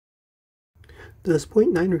Does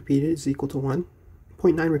 0.9 repeated is equal to 1?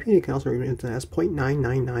 0.9 repeated can also be written as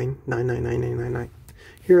 0.999999999.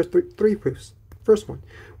 Here are three proofs. First one,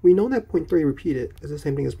 we know that 0.3 repeated is the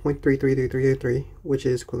same thing as 0.33333, which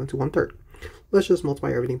is equivalent to 1/3. Let's just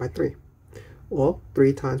multiply everything by 3. Well,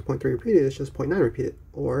 3 times 0.3 repeated is just 0.9 repeated,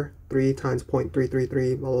 or 3 times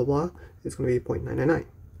 0.333 blah blah blah is going to be 0.999.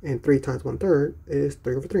 And 3 times 1/3 is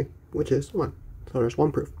 3/3, which is 1. So there's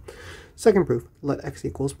one proof. Second proof, let x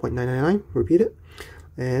equals 0.999, repeat it.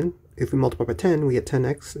 And if we multiply by 10, we get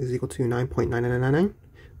 10x is equal to 9.9999.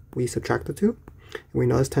 We subtract the 2, and we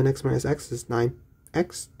know this 10x minus x is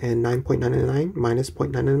 9x, and 9.999 minus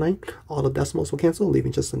 0.999. All the decimals will cancel,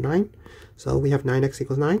 leaving just a 9. So we have 9x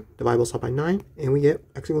equals 9, divide both sides by 9, and we get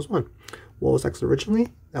x equals 1. What was x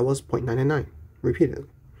originally? That was 0.999 repeated,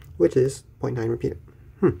 which is 0.9 repeated.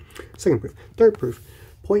 Second proof. Third proof,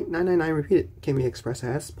 0.999 repeated can be expressed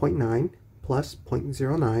as 0.9 plus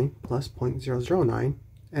 0.09 plus 0.009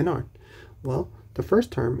 NR. Well, the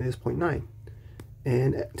first term is 0.9,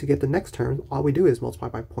 and to get the next term, all we do is multiply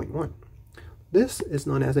by 0.1. This is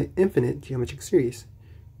known as an infinite geometric series,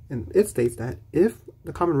 and it states that if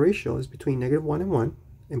the common ratio is between -1 and 1,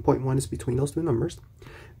 and 0.1 is between those two numbers,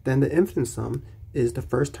 then the infinite sum is the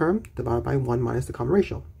first term divided by 1 minus the common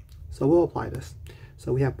ratio. So we'll apply this.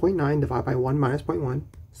 So we have 0.9 divided by 1 minus 0.1,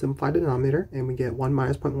 simplify the denominator, and we get 1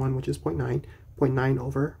 minus 0.1, which is 0.9. 0.9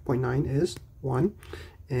 over 0.9 is 1,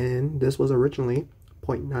 and this was originally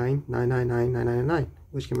 0.9999999,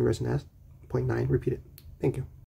 which can be written as 0.9 repeated. Thank you.